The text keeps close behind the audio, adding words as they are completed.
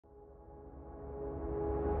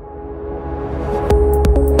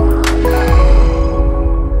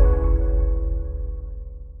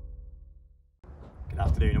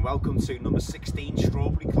to number 16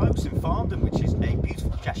 Strawberry Close in Farndon, which is a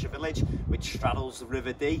beautiful Cheshire village which straddles the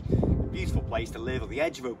River Dee. A beautiful place to live on the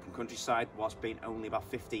edge of open countryside whilst being only about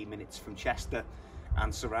 15 minutes from Chester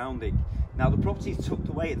and surrounding. Now the property is tucked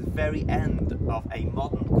away at the very end of a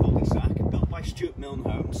modern cul-de-sac built by Stuart Milne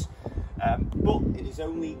Homes, but it is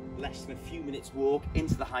only less than a few minutes walk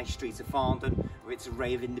into the high street of Farndon with its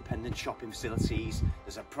array of independent shopping facilities.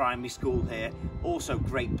 There's a primary school here, also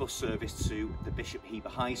great bus service to the Bishop Heber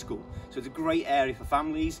High School. So it's a great area for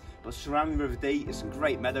families, but surrounding the River Dee there's some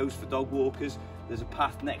great meadows for dog walkers. There's a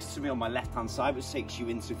path next to me on my left hand side which takes you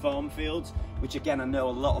into farm fields, which again I know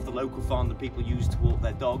a lot of the local Farndon people use to walk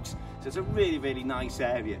their dogs. So it's a really nice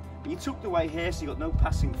area. But you're tucked away here, so you've got no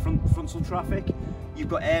passing frontal traffic. You've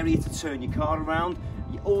got area to turn your car around.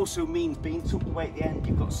 It also means being tucked away at the end,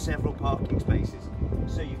 you've got several parking spaces.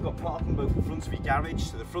 So you've got parking both in front of your garage,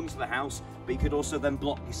 to the front of the house, but you could also then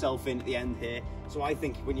block yourself in at the end here. So I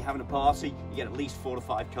think when you're having a party, you get at least 4 or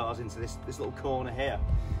 5 cars into this little corner here.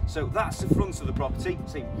 So that's the front of the property.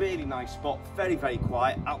 It's a really nice spot, very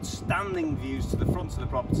quiet, outstanding views to the front of the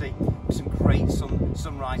property with some great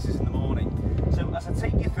sunrises in the morning. So as I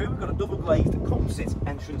take you through, we've got a double glazed composite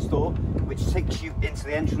entrance door which takes you into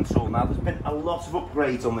the entrance hall. Now there's been a lot of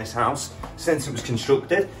upgrades on this house since it was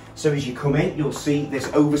constructed. So as you come in, you'll see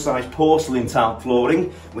this oversized porcelain tile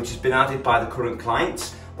flooring which has been added by the current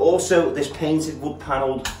clients. Also this painted wood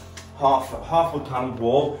panelled half wood panelled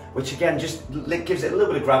wall, which again just gives it a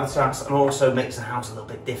little bit of gravitas and also makes the house a little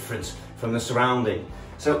bit different from the surrounding.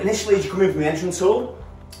 So initially as you come in from the entrance hall,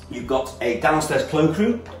 you've got a downstairs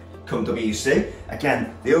cloakroom, come WC.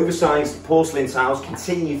 Again, the oversized porcelain tiles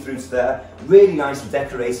continue through to there, really nicely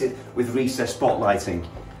decorated with recessed spotlighting.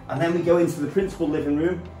 And then we go into the principal living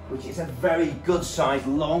room, which is a very good size,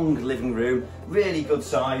 long living room, really good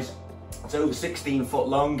size. It's over 16 foot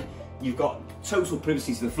long. You've got total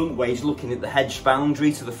privacy to the front where you're looking at the hedge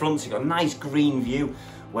boundary to the front, so you've got a nice green view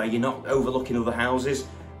where you're not overlooking other houses.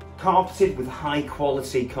 Carpeted with high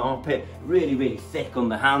quality carpet, really thick on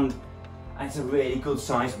the hand, and it's a really good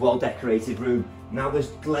sized, well decorated room. Now there's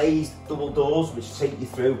glazed double doors which take you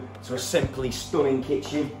through to a simply stunning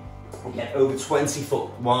kitchen, again over 20 foot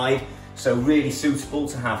wide, so really suitable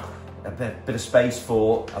to have a bit of space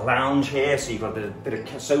for a lounge here, so you've got a bit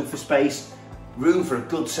of sofa space, room for a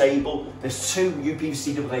good table. There's 2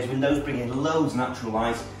 UPVC double glazed windows bringing in loads of natural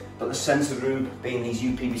light, but the centre of the room being these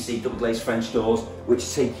UPVC double glazed French doors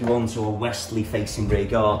which take you onto a westerly facing rear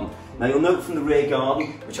garden. Now you'll note from the rear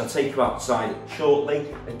garden, which I'll take you outside shortly,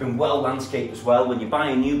 it's been well landscaped as well. When you buy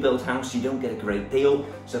a new build house you don't get a great deal,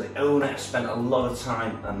 so the owner has spent a lot of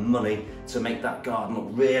time and money to make that garden look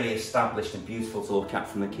really established and beautiful to look at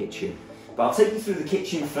from the kitchen. But I'll take you through the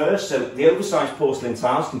kitchen first. So the oversized porcelain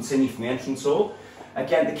tiles continue from the entrance hall.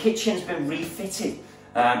 Again, the kitchen's been refitted.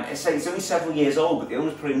 It's only several years old, but the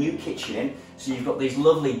owner's put a new kitchen in. So you've got these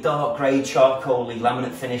lovely dark grey, charcoaly,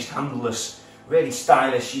 laminate finished, handleless, really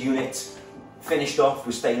stylish units, finished off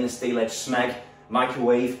with stainless steel edged smeg,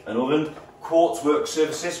 microwave and oven. Quartz work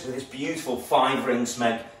surfaces with this beautiful 5-ring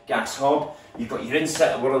smeg gas hob. You've got your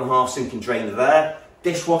inset 1.5 sink and drainer there.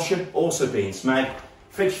 Dishwasher also being smeg.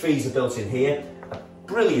 Fridge freezer built in here, a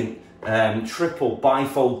brilliant triple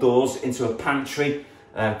bifold doors into a pantry,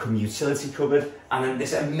 come utility cupboard, and then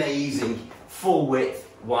this amazing full width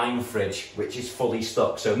wine fridge which is fully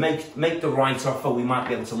stocked. So make the right offer, we might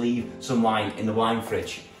be able to leave some wine in the wine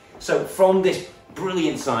fridge. So from this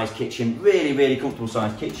brilliant sized kitchen, really comfortable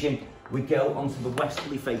sized kitchen, we go onto the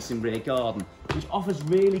westerly facing rear garden, which offers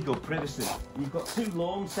really good privacy. You've got 2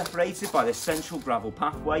 lawns separated by this central gravel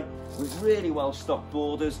pathway with really well stocked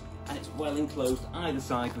borders, and it's well enclosed either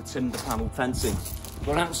side with timber panel fencing. We've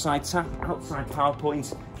got an outside tap, outside power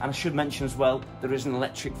point, and I should mention as well, there is an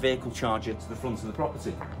electric vehicle charger to the front of the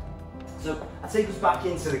property. So I take us back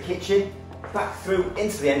into the kitchen, back through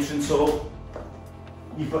into the entrance hall.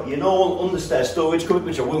 You've got your normal understairs storage cupboard,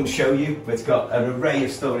 which I won't show you, but it's got an array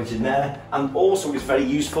of storage in there. And also is very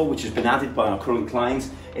useful, which has been added by our current clients,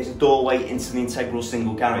 is a doorway into the integral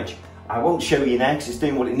single garage. I won't show you now because it's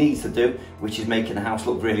doing what it needs to do, which is making the house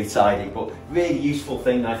look really tidy, but really useful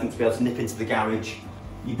thing I think to be able to nip into the garage.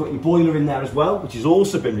 You've got your boiler in there as well, which has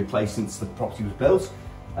also been replaced since the property was built,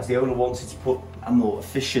 as the owner wanted to put a more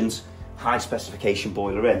efficient, high specification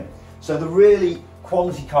boiler in. So the really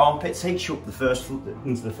quality carpet takes you up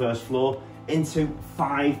into the first floor into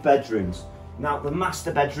 5 bedrooms. Now the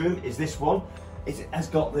master bedroom is this one. It has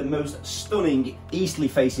got the most stunning easterly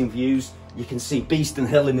facing views. You can see Beeston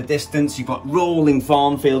Hill in the distance. You've got rolling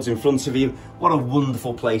farm fields in front of you. What a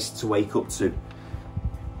wonderful place to wake up to.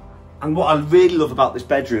 And what I really love about this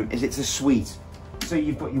bedroom is it's a suite. So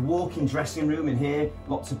you've got your walk-in dressing room in here,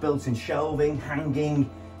 lots of built-in shelving, hanging,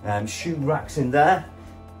 shoe racks in there.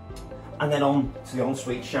 And then on to the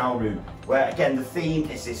ensuite shower room, where again the theme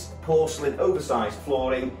is this porcelain oversized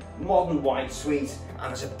flooring, modern white suite,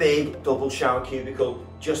 and there's a big double shower cubicle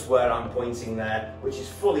just where I'm pointing there, which is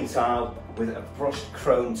fully tiled with a brushed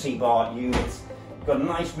chrome T-bar unit. You've got a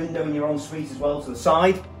nice window in your ensuite as well to the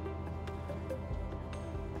side.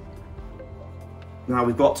 Now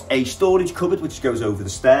we've got a storage cupboard which goes over the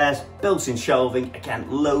stairs, built-in shelving, again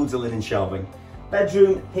loads of linen shelving.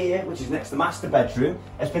 Bedroom here, which is next to the master bedroom,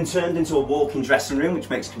 has been turned into a walk-in dressing room, which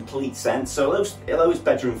makes complete sense. So although it's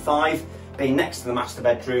bedroom 5, being next to the master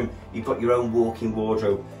bedroom, you've got your own walk-in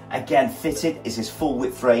wardrobe. Again, fitted is this full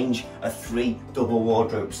width range of 3 double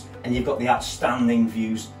wardrobes, and you've got the outstanding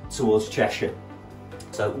views towards Cheshire.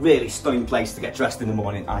 So really stunning place to get dressed in the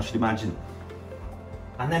morning, I should imagine.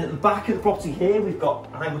 And then at the back of the property here, we've got,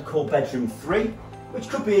 I would call bedroom 3, which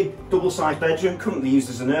could be a double-sized bedroom, currently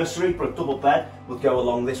used as a nursery, but a double bed would go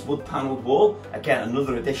along this wood-panelled wall. Again,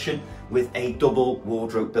 another addition with a double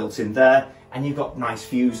wardrobe built in there, and you've got nice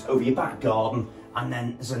views over your back garden, and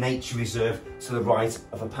then there's a nature reserve to the right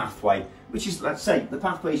of a pathway, which is, let's say, the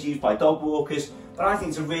pathway is used by dog walkers, but I think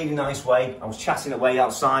it's a really nice way. I was chatting away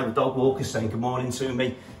outside with dog walkers saying good morning to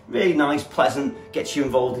me. Really nice, pleasant, gets you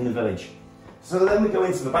involved in the village. So then we go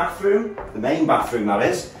into the bathroom, the main bathroom that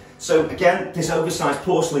is. So again, this oversized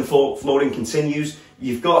porcelain flooring continues.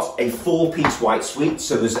 You've got a 4-piece white suite,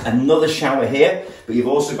 so there's another shower here, but you've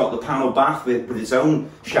also got the panel bath with its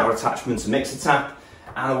own shower attachments, a mixer tap,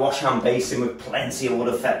 and a wash hand basin with plenty of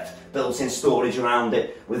wood effect, built-in storage around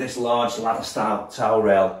it with this large ladder-style towel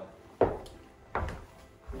rail.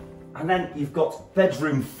 And then you've got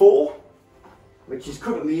bedroom 4, which is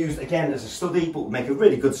currently used again as a study, but would make a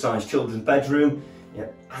really good-sized children's bedroom. Yeah,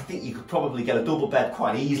 I think you could probably get a double bed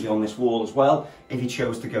quite easily on this wall as well, if you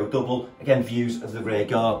chose to go double. Again, views of the rear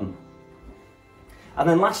garden. And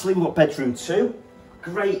then lastly, we've got bedroom 2.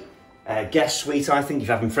 Great guest suite, I think, if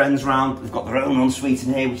you're having friends around. They've got their own ensuite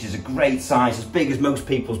in here, which is a great size, as big as most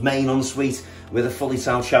people's main ensuite, with a fully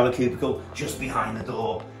tiled shower cubicle just behind the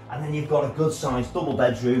door. And then you've got a good-sized double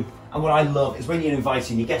bedroom. And what I love is when you're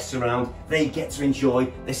inviting your guests around, they get to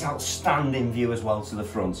enjoy this outstanding view as well to the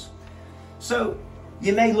front. So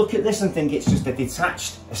you may look at this and think it's just a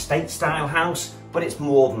detached estate-style house, but it's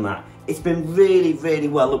more than that. It's been really, really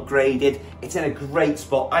well upgraded. It's in a great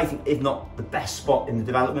spot, I think, if not the best spot in the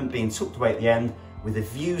development, being tucked away at the end, with the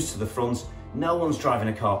views to the front. No one's driving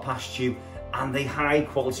a car past you, and the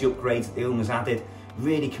high-quality upgrades that the owners added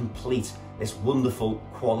really complete this wonderful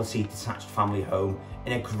quality detached family home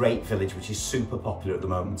in a great village, which is super popular at the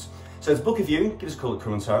moment. So to book a viewing, give us a call at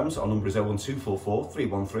Currans Homes. Our number is 01244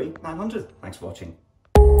 313 900. Thanks for watching.